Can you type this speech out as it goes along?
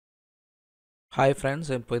Hi friends,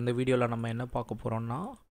 இப்போ இந்த வீடியோவில் நம்ம என்ன பார்க்க போகிறோம்னா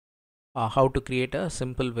how to create a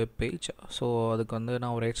simple web page. So அதுக்கு வந்து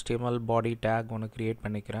நான் ஒரு HTML body tag ஒன்று க்ரியேட்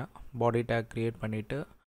பண்ணிக்கிறேன். body tag க்ரியேட் பண்ணிவிட்டு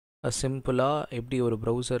சிம்பிளாக எப்படி ஒரு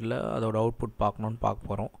ப்ரௌசரில் அதோட அவுட்புட் பார்க்கணுன்னு பார்க்க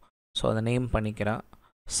போகிறோம். ஸோ அதை நேம் பண்ணிக்கிறேன்.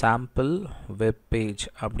 சாம்பிள் வெப் பேஜ்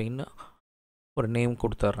அப்படின்னு ஒரு நேம்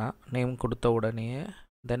கொடுத்துட்றேன். நேம் கொடுத்த உடனே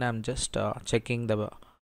then I'm just checking the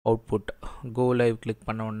output. Go live click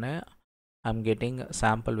பண்ண உடனே I'm getting a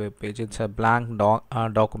sample web page. It's a blank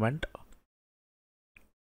document.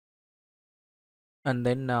 And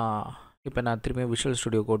then இப்போ நான் திரும்பி Visual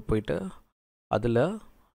Studio Code போயிட்டு அதில்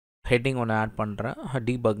ஹெட்டிங் ஒன்று ஆட் பண்ணுறேன்,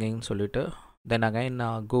 டீபக்கிங்னு சொல்லிவிட்டு. தென் அகைன்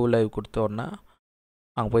நான் கோ லைவ் கொடுத்த உடனே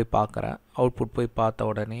அங்கே போய் பார்க்குறேன். அவுட்புட் போய்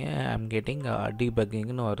பார்த்த உடனே ஐம் கெட்டிங்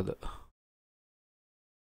டீபக்கிங்னு வருது.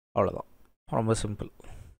 அவ்வளோதான், ரொம்ப simple.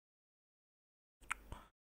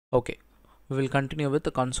 Okay, we will continue with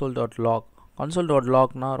the console.log. console.log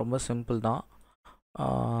na romba simple da.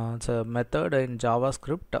 It's a method in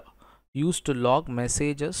JavaScript used to log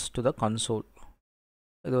messages to the console.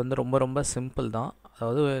 இது வந்து ரொம்ப சிம்பிள் தான்.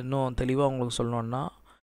 அதாவது இன்னும் தெளிவாக உங்களுக்கு சொல்லணுன்னா,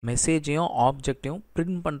 மெசேஜையும் ஆப்ஜெக்டையும்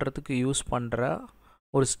பிரிண்ட் பண்ணுறதுக்கு யூஸ் பண்ணுற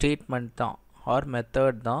ஒரு ஸ்டேட்மெண்ட் தான் ஆர்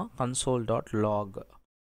மெத்தட் தான் console.log.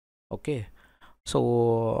 ஓகே, ஸோ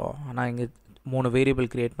நான் இங்கே 3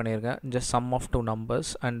 வேரியபிள் க்ரியேட் பண்ணியிருக்கேன். Just sum of 2 numbers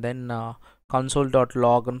and then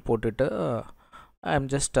console.log ன்னு போட்டுட்டு I am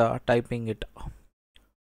just typing it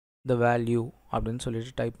the value அப்படின்னு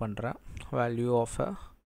சொல்லிட்டு டைப் பண்ணுறேன். வேல்யூ ஆஃப் அ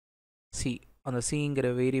சி, அந்த சிங்கிற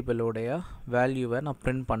வேரியபிளோடைய வேல்யூவை நான்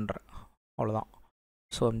பிரிண்ட் பண்ணுறேன். அவ்வளோதான்.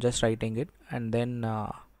 So I'm just writing it and then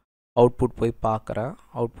output போய் பார்க்குறேன்.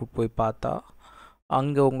 அவுட்புட் போய் பார்த்தா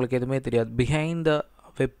அங்கே உங்களுக்கு எதுவுமே தெரியாது. பிஹைண்ட் த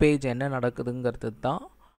வெப்பேஜ் என்ன நடக்குதுங்கிறது தான்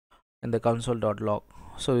இந்த console.log.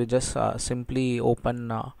 so you just simply open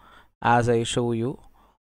as I show you.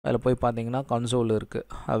 அதில் போய் பார்த்தீங்கன்னா கன்சோல் இருக்குது.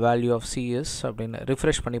 வேல்யூ ஆஃப் சி இஸ் அப்படின்னு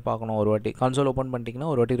ரிஃப்ரெஷ் பண்ணி பார்க்கணும். ஒரு வாட்டி கன்சோல் ஓப்பன் பண்ணிட்டீங்கன்னா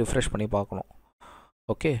ஒரு வாட்டி ரிஃப்ரெஷ் பண்ணி பார்க்கணும்.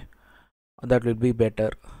 Okay, that will be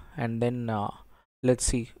better. And then let's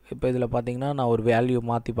see. இப்போ இதில் பார்த்தீங்கன்னா நான் ஒரு வேல்யூ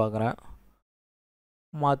மாற்றி பார்க்குறேன்.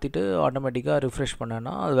 மாற்றிட்டு ஆட்டோமேட்டிக்காக ரிஃப்ரெஷ்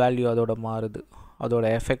பண்ணேன்னா அது வேல்யூ அதோட மாறுது, அதோட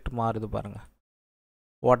எஃபெக்ட் மாறுது பாருங்கள்.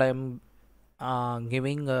 What I am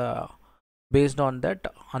giving based on that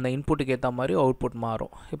அந்த இன்புட்டுக்கு ஏற்ற மாதிரி அவுட்புட்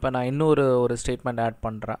மாறும். இப்போ நான் இன்னொரு ஸ்டேட்மெண்ட் ஆட்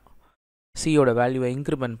பண்ணுறேன். சியோட வேல்யூவை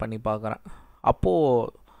இன்க்ரிமெண்ட் பண்ணி பார்க்குறேன்.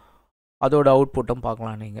 அப்போது அதோட அவுட்புட்டும்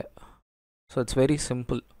பார்க்கலாம் நீங்கள். So it's very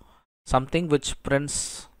simple. Something which prints,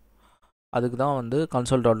 அதுக்கு தான் வந்து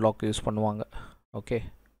console.log யூஸ் பண்ணுவாங்க. ஓகே,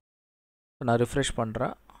 நான் ரிஃப்ரெஷ்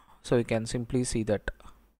பண்ணுறேன். So you can simply see that.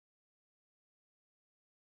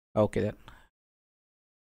 Okay then.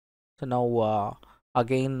 So now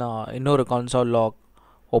again இன்னொரு console.log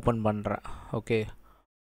ஓப்பன் பண்ணுறேன். ஓகே,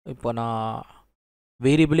 இப்போ நான்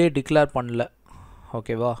வேரியபிளே டிக்ளேர் பண்ணல.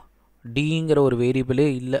 ஓகேவா, டிங்கிற ஒரு வேரியபிளே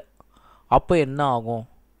இல்லை. அப்போ என்ன ஆகும்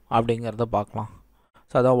அப்படிங்கிறத பார்க்கலாம்.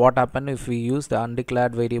 ஸோ அதான் what happen if we use the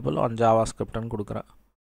undeclared variable on ஜாவாஸ்கிரிப்ட்னு கொடுக்குறேன்.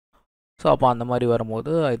 ஸோ அப்போ அந்த மாதிரி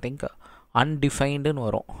வரும்போது ஐ திங்க் அன்டிஃபைன்டுன்னு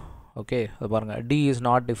வரும். ஓகே, அது பாருங்கள், டி இஸ்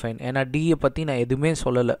நாட் டிஃபைன். ஏன்னா டியை பற்றி நான் எதுவுமே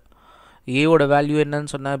சொல்லலை. ஏவோட வேல்யூ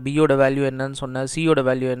என்னன்னு சொன்னேன், பியோட வேல்யூ என்னன்னு சொன்னேன், சியோட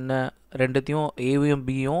வேல்யூ என்ன, ரெண்டுத்தையும் ஏவையும்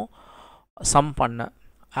பியும் சம் பண்ணேன்,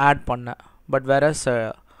 ஆட் பண்ணேன். பட் வேறஸ்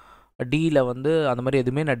டியில் வந்து அந்த மாதிரி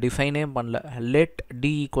எதுவுமே நான் டிஃபைனே பண்ணல. லெட்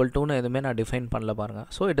டி ஈக்குவல் டுன்னு எதுவுமே நான் டிஃபைன் பண்ணல பாருங்கள்.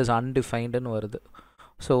 ஸோ இட் இஸ் அன்டிஃபைன்டுன்னு வருது.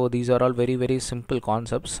 So these are all very simple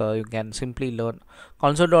concepts. You can simply learn.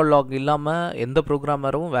 console.log இல்லாமல் எந்த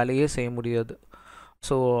ப்ரோக்ராமரும் வேலையே செய்ய முடியாது.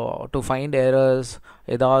 ஸோ டு ஃபைண்ட் எரர்ஸ்,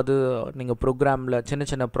 ஏதாவது நீங்கள் ப்ரோக்ராமில்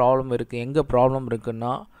சின்ன ப்ராப்ளம் இருக்குது, எங்கே ப்ராப்ளம்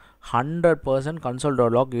இருக்குன்னா 100%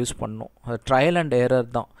 console.log யூஸ் பண்ணணும். ட்ரையல் அண்ட் எரர்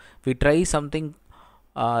தான். We try something,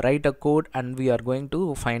 right a code and we are going to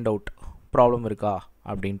find out problem இருக்கா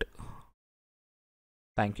அப்படின்ட்டு.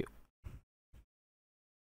 தேங்க்யூ.